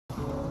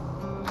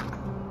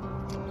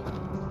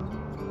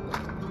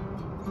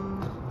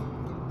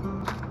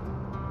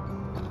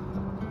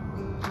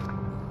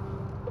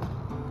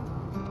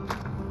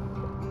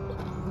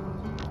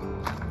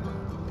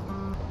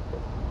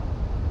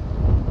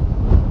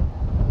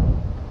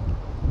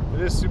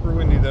is super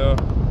windy though.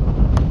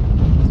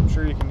 I'm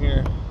sure you can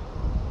hear.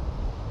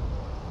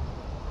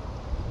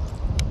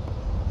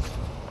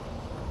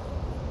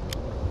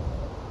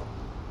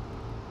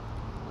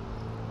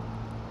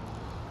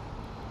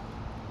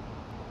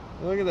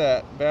 Look at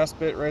that bass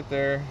bit right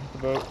there at the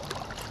boat.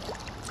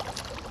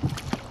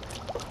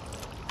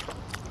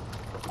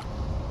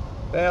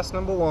 Bass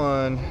number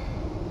one.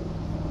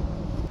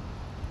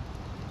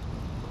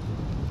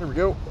 Here we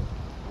go.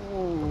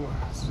 Oh,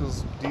 this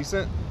feels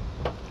decent.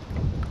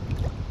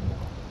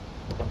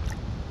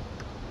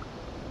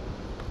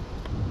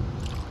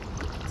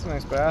 That's a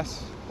nice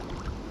bass.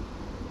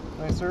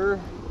 Nicer.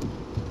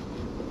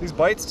 These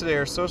bites today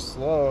are so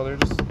slow. They're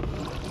just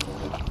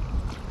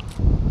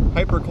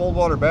hyper cold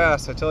water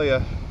bass, I tell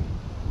you.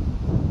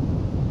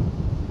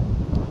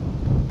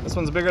 This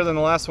one's bigger than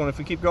the last one. If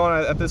we keep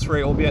going at this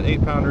rate, we'll be at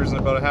 8-pounders in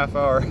about a half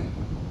hour.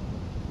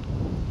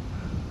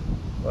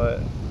 But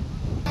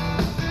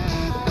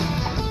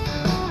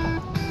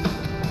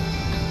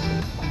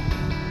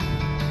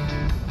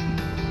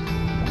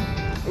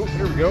oh,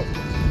 here we go.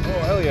 Oh,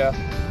 hell yeah.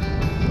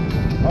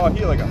 Oh, he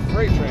hit like a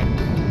freight train.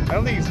 I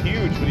don't think he's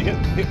huge, but he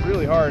hit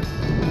really hard. Yep.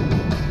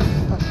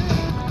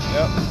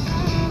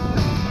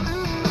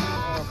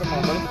 Oh, come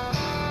on, buddy.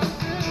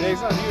 Yeah,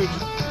 he's not huge.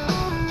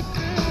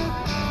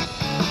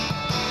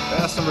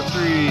 Bass number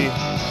 3.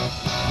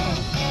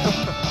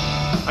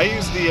 I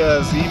use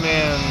the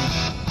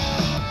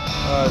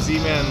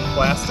Z-Man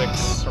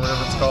Plastics, or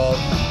whatever it's called.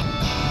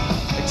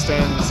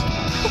 Extends.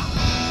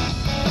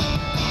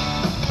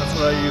 That's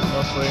what I use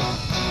mostly.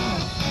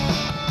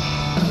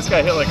 This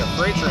guy hit like a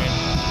freight train.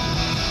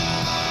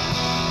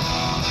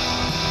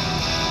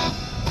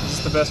 Is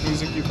this the best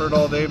music you've heard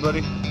all day,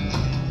 buddy?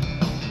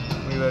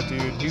 Look at that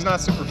dude. He's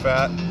not super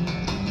fat,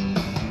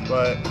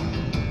 but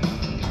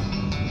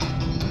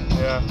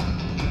yeah.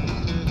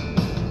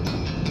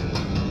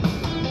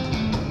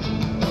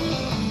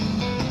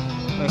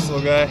 Nice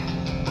little guy.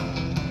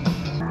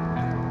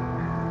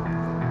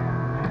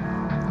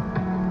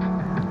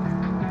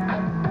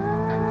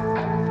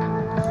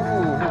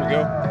 Ooh, here we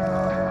go.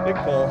 Big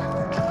pull.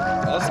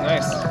 Oh, that's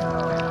nice.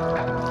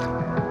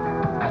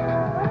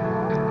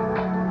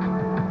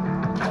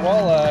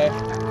 Walleye.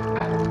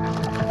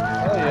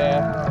 Hell yeah.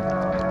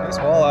 Nice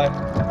walleye.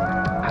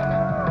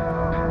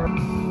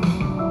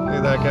 Look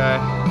at that guy.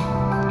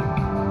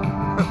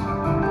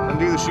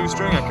 Undo the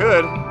shoestring? I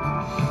could.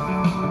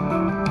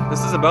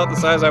 This is about the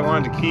size I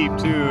wanted to keep,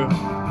 too.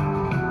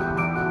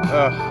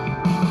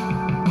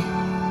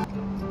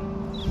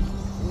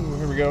 Ooh,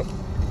 here we go.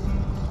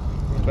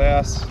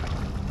 Bass.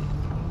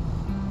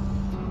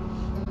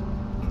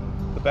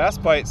 The bass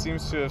bite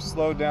seems to have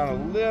slowed down a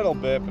little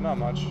bit, but not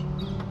much.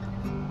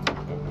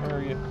 Where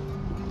are you?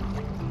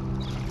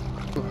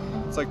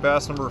 It's like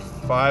bass number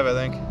 5, I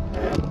think.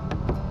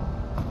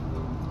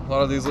 A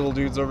lot of these little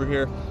dudes over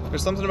here.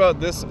 There's something about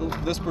this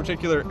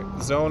particular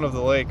zone of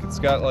the lake. It's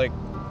got like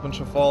a bunch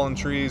of fallen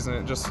trees,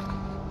 and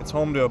it's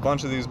home to a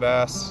bunch of these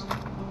bass.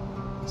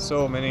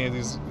 So many of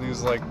these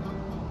like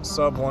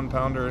sub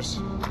 1-pounders.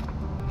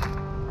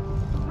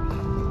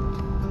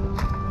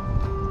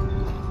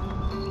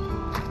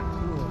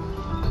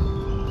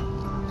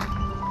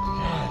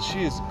 God,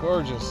 she is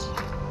gorgeous.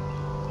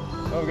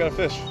 Oh, we got a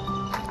fish.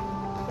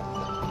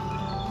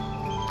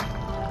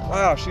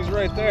 Wow, she's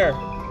right there. Is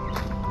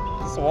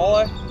this a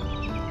walleye?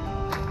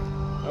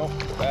 Nope,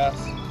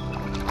 bass.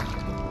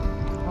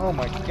 Oh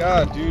my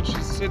God, dude,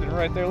 she's sitting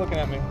right there looking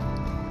at me.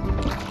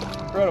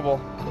 Incredible.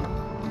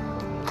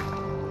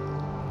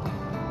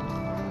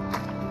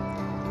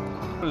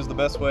 What is the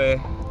best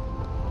way?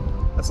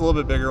 That's a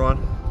little bit bigger one.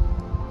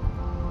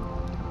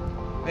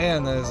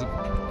 Man, that is,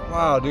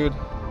 wow, dude.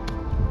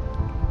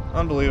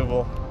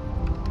 Unbelievable.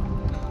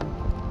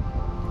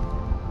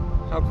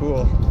 How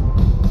cool.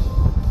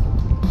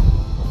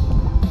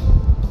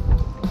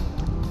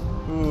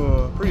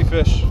 Ooh, pretty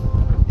fish.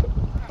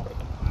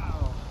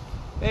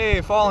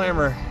 Hey, fall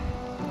hammer.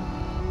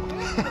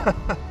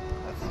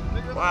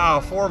 Wow,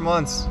 4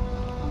 months.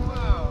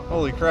 Wow.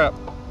 Holy crap.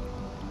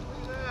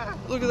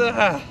 Look at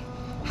that.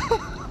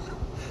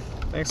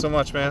 Thanks so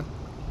much, man.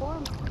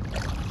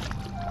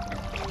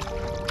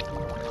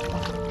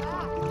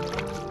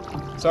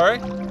 Sorry?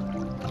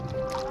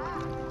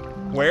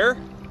 Where?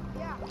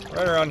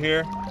 Right around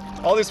here.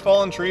 All these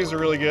fallen trees are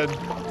really good.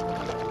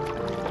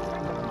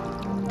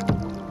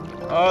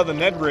 Oh, the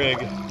Ned rig.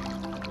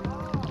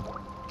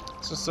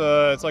 It's just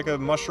it's like a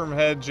mushroom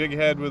head, jig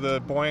head with a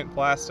buoyant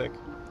plastic.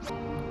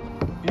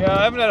 Yeah,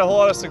 I haven't had a whole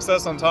lot of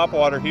success on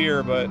topwater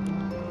here, but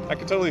I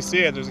can totally see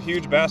it. There's a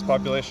huge bass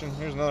population.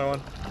 Here's another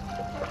one.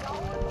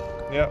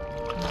 Yep.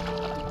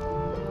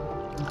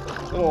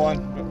 Little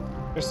one.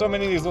 There's so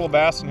many of these little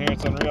bass in here,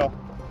 it's unreal.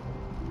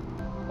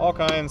 All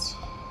kinds.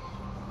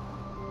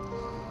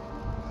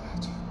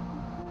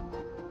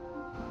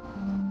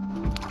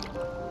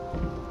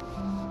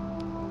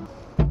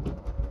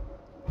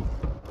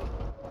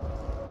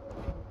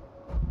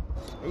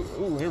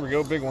 Ooh, here we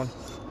go, big one.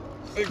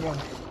 Big one.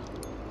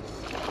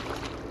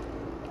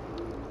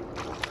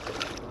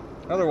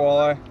 Another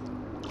walleye.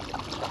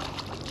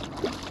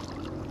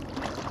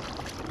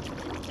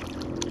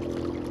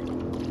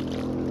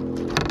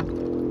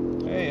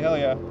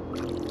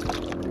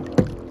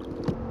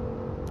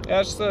 Yeah,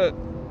 it's just a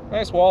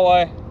nice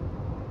walleye.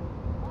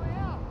 Oh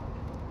yeah,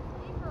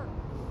 keeper.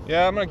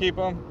 Yeah, I'm gonna keep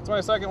him. It's my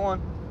second one.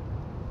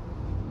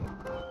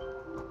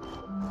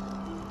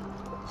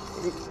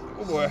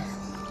 Oh boy.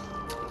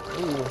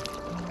 Ooh.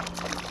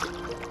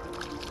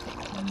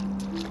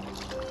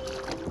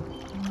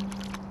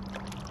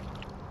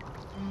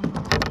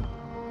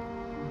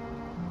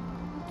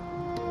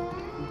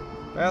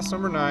 Bass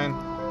number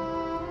 9.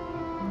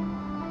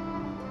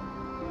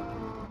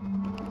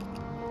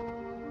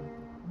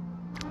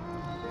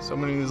 So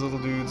many of these little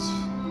dudes.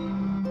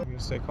 You gotta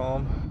stay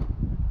calm.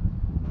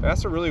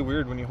 Bass are really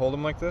weird when you hold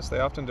them like this. They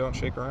often don't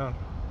shake around.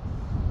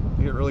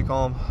 You get really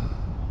calm.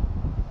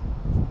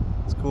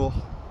 It's cool.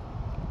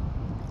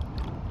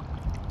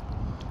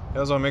 You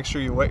always want to make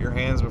sure you wet your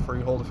hands before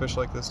you hold a fish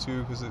like this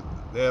too, because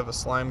they have a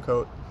slime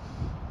coat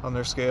on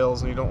their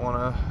scales, and you don't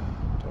want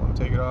to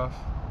take it off.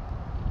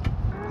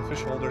 The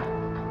fish holder.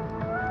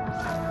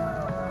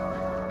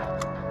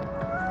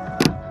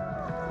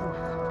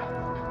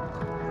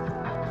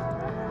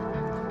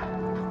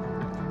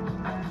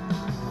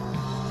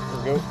 There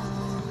we go.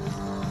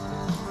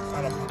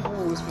 Got him.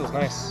 Oh, this feels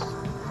nice.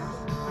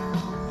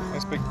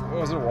 Nice big.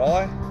 Oh, is it a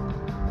walleye?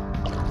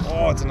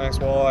 Oh, it's a nice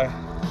walleye.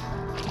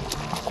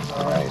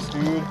 Nice,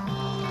 dude.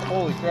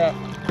 Holy crap.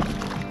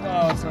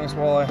 Oh, that's a nice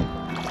walleye.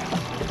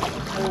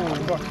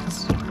 Holy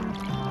buckets.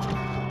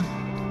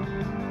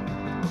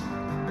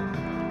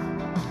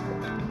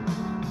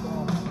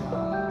 Oh my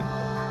god.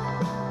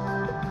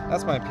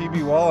 That's my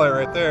PB walleye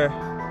right there.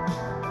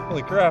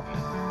 Holy crap.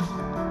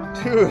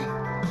 Dude,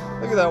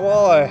 look at that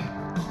walleye.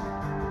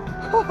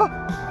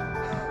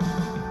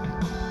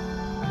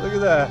 Look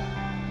at that.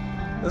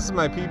 This is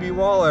my PB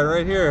walleye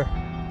right here.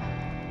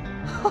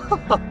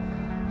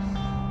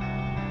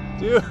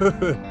 Dude,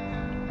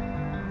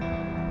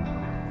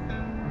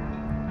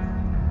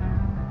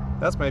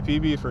 that's my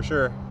PB for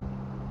sure.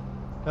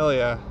 Hell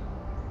yeah.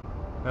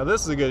 Now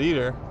this is a good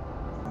eater.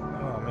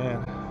 Oh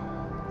man.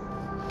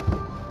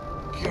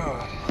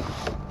 God.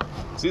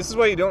 See, this is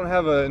why you don't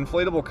have an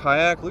inflatable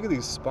kayak. Look at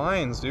these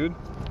spines, dude.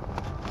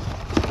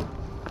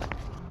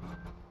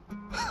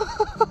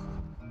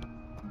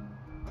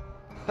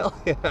 Hell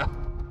yeah.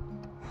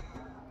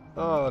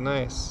 Oh,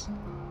 nice.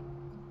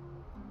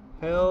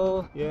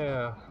 Hell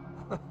yeah.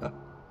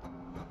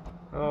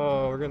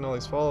 Oh, we're getting all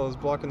these follows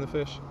blocking the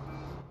fish.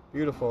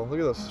 Beautiful. Look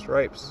at those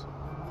stripes.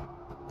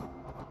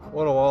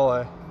 What a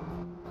walleye.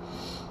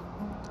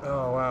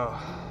 Oh, wow.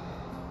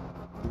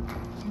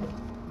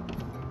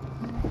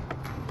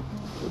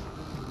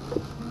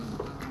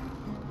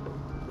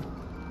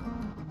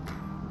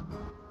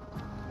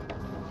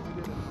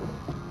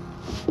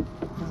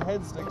 His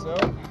head sticks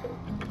out.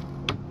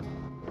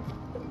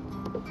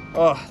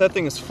 Oh, that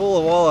thing is full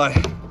of walleye.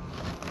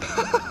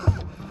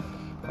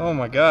 Oh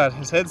my god,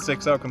 his head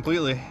sticks out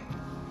completely.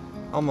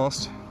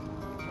 Almost.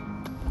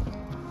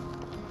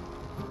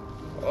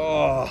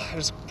 Oh, I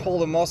just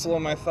pulled a muscle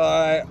on my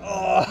thigh.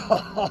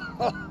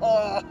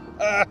 Oh,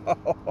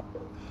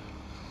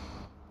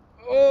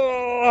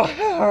 oh,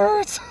 it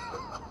hurts.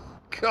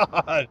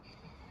 God.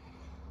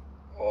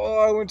 Oh,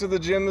 I went to the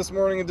gym this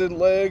morning and did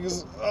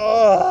legs.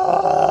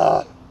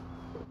 Oh.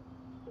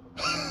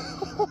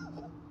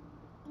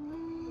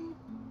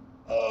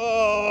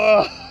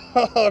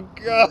 Oh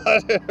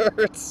god, it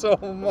hurts so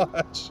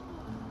much.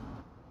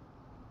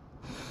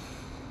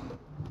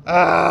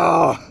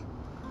 Ow.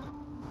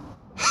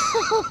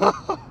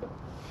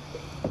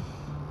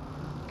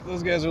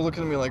 Those guys are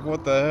looking at me like,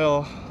 what the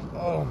hell?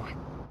 Oh my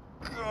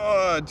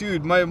god,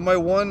 dude, my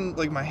one,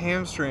 like my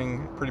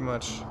hamstring pretty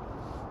much,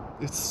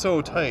 it's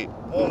so tight.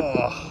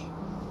 Oh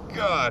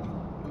god.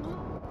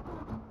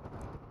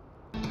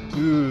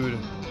 Dude,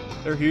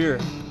 they're here.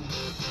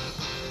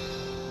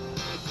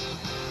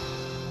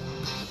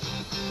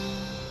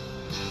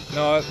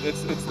 No,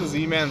 it's the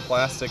Z-Man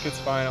plastic. It's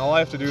fine. All I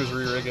have to do is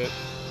re-rig it.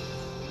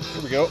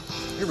 Here we go.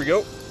 Here we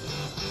go.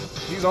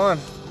 He's on.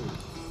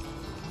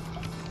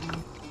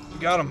 We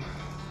got him.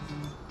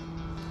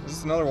 Is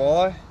this another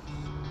walleye?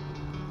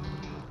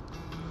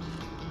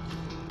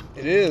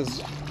 It is.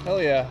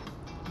 Hell yeah.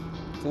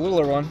 It's a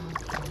littler one.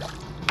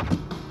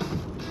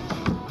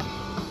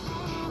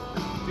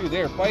 Dude,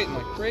 they're biting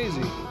like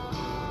crazy.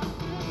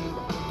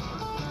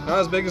 Not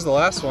as big as the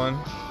last one,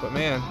 but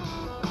man.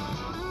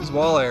 These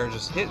walleye are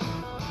just hitting.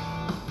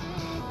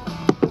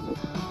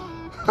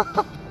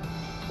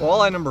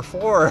 Walleye number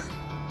 4.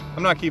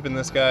 I'm not keeping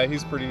this guy.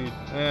 He's pretty,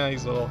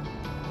 he's a little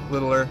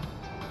littler.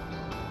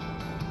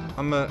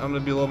 I'm gonna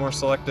be a little more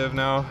selective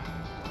now.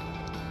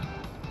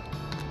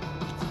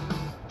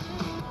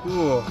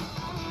 Ooh.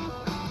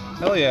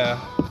 Hell yeah.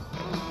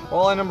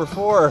 Walleye number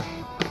 4.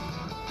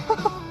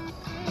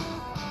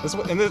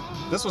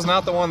 This was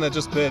not the one that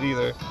just bit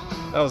either.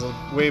 That was a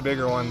way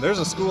bigger one. There's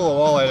a school of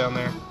walleye down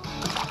there.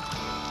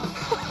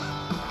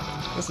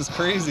 This is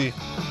crazy.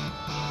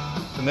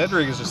 The Ned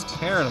rig is just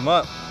tearing them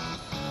up.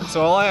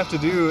 So all I have to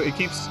do, it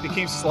keeps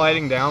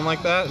sliding down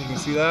like that. You can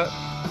see that.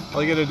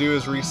 All you gotta do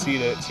is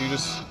reseat it. So you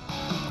just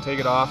take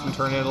it off and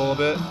turn it a little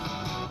bit,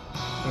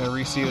 and then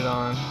reseat it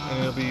on, and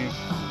it'll be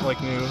like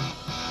new.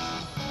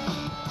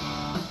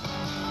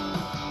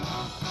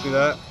 See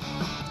that?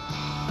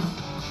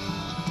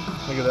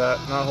 Look at that,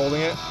 not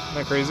holding it. Isn't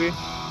that crazy?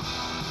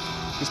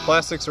 These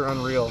plastics are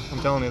unreal. I'm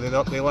telling you,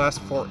 they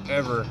last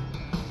forever.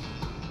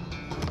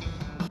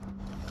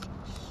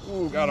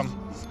 Ooh, got him.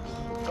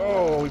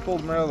 Oh, we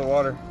pulled him right out of the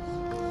water.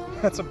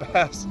 That's a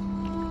bass.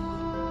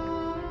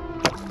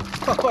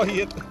 Oh,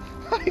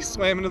 he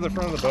swam into the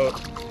front of the boat.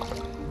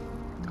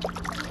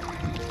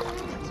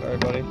 Sorry,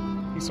 buddy.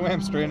 He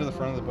swam straight into the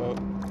front of the boat.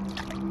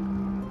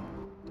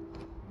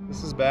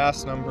 This is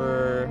bass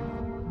number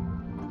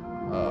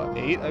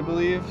 8, I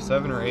believe.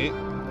 7 or 8.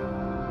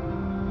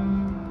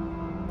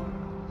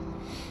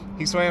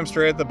 He swam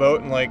straight at the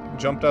boat and like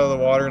jumped out of the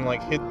water and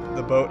like hit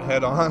the boat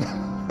head on.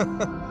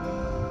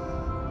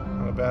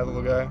 Not a bad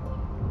little guy.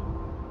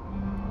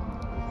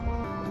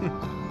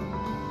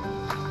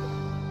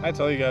 I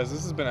tell you guys,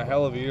 this has been a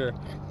hell of a year.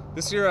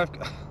 This year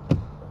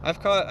I've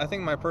caught, I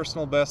think, my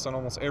personal best on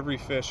almost every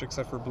fish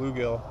except for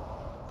bluegill.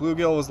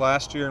 Bluegill was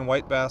last year and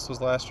white bass was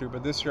last year,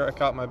 but this year I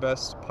caught my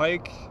best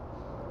pike,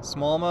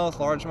 smallmouth,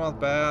 largemouth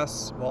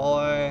bass,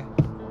 walleye.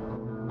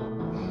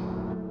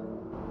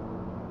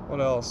 What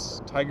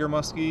else? Tiger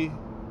muskie.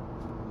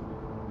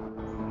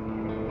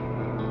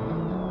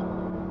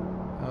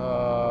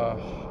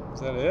 Is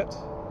that it?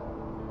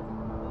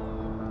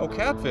 Oh,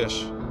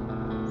 catfish.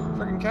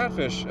 Freaking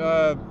catfish.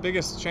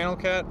 Biggest channel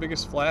cat,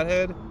 biggest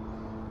flathead.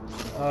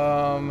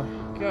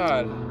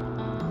 God.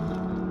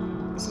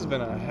 This has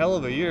been a hell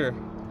of a year.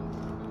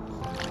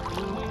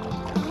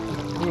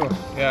 Ooh,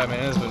 yeah,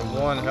 man, it's been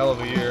one hell of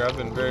a year. I've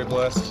been very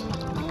blessed.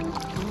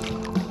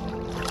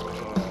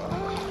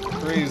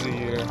 Crazy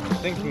year.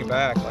 Thinking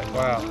back, like,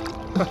 wow.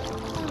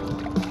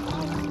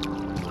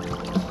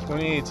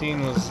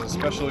 2018 was a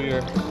special year.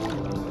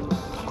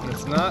 And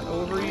it's not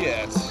over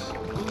yet.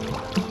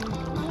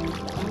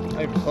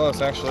 Not even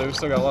close, actually. We've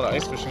still got a lot of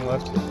ice fishing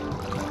left.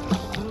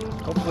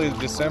 Hopefully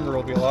December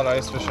will be a lot of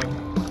ice fishing.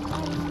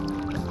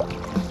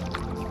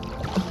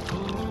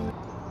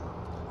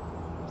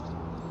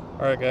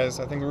 Alright guys,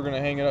 I think we're going to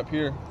hang it up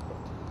here.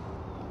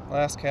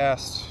 Last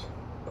cast.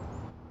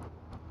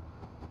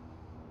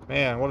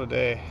 Man, what a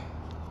day.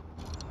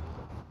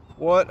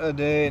 What a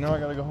day. Now I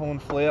gotta go home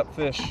and fillet up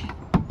fish.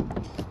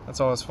 That's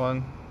always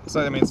fun.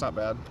 So, I mean, it's not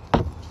bad.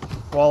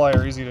 Walleye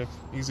are easy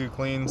to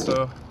clean,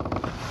 so.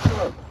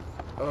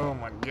 Oh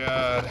my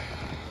god.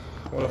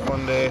 What a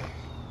fun day.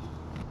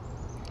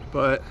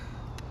 But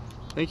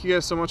thank you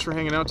guys so much for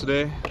hanging out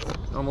today.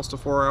 Almost a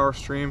 4-hour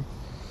stream.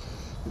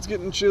 It's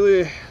getting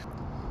chilly.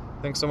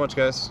 Thanks so much,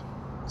 guys.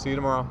 See you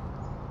tomorrow.